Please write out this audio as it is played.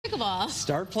ball.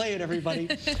 Start playing, everybody.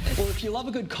 Well, if you love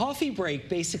a good coffee break,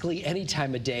 basically any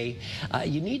time of day,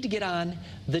 you need to get on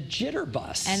the Jitter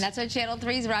Bus. And that's what Channel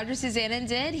 3's Roger Susannon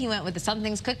did. He went with the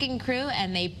Something's Cooking crew,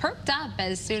 and they perked up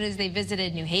as soon as they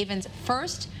visited New Haven's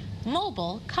first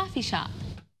mobile coffee shop.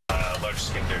 Large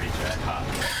skin dirty jet hot.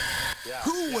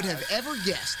 Who would have ever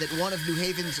guessed that one of New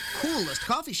Haven's coolest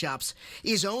coffee shops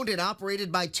is owned and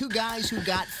operated by two guys who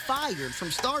got fired from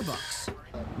Starbucks?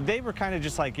 They were kind of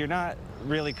just like, you're not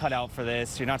really cut out for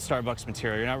this. You're not Starbucks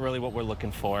material. You're not really what we're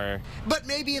looking for. But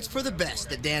maybe it's for the best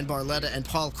that Dan Barletta and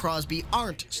Paul Crosby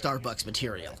aren't Starbucks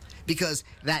material, because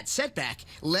that setback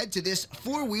led to this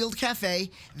four-wheeled cafe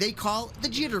they call the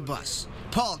Jitter Bus.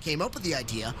 Paul came up with the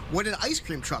idea when an ice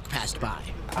cream truck passed by.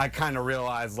 I kind of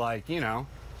realized, like, you know,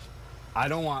 I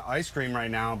don't want ice cream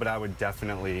right now, but I would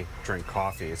definitely drink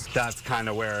coffees. That's kind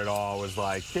of where it all was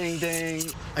like, ding, ding.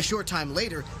 A short time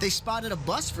later, they spotted a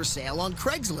bus for sale on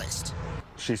Craigslist.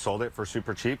 She sold it for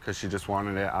super cheap because she just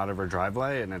wanted it out of her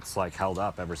driveway, and it's like held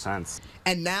up ever since.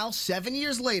 And now, 7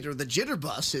 years later, the Jitter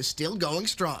Bus is still going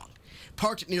strong.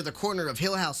 Parked near the corner of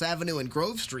Hill House Avenue and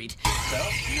Grove Street,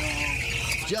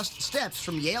 just steps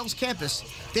from Yale's campus,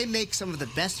 they make some of the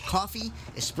best coffee,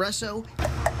 espresso,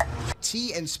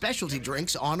 tea, and specialty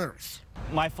drinks on earth.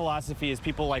 My philosophy is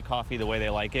people like coffee the way they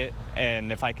like it,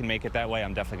 and if I can make it that way,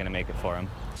 I'm definitely going to make it for them.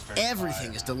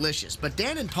 Everything is delicious, but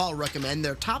Dan and Paul recommend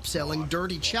their top-selling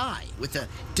dirty chai with a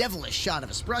devilish shot of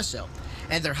espresso,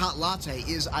 and their hot latte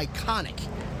is iconic.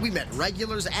 We met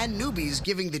regulars and newbies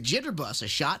giving the Jitter Bus a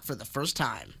shot for the first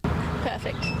time.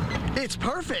 Perfect. It's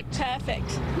perfect.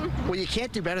 Perfect. Well, you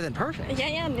can't do better than perfect.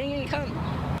 Yeah, there you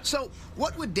come. So,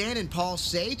 what would Dan and Paul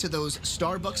say to those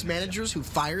Starbucks managers who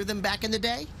fired them back in the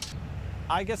day?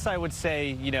 I guess I would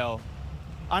say, you know,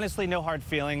 honestly, no hard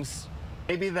feelings.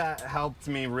 Maybe that helped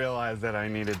me realize that I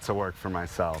needed to work for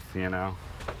myself, you know?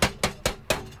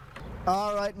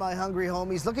 All right, my hungry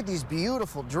homies, look at these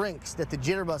beautiful drinks that the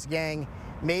Jitter Bus gang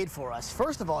made for us.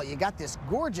 First of all, you got this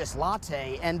gorgeous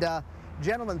latte, and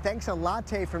gentlemen, thanks a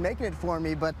latte for making it for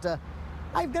me, but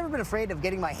I've never been afraid of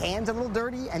getting my hands a little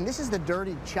dirty, and this is the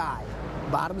dirty chai.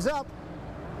 Bottoms up.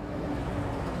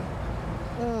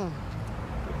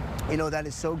 You know, that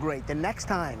is so great. The next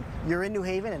time you're in New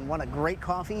Haven and want a great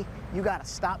coffee, you got to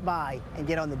stop by and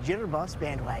get on the Jitter Bus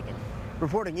bandwagon.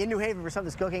 Reporting in New Haven for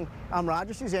Something's Cooking, I'm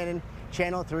Roger Susannon,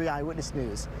 Channel 3 Eyewitness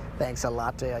News. Thanks a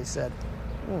latte, I said.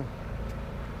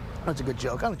 That's a good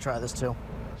joke. I'm going to try this, too.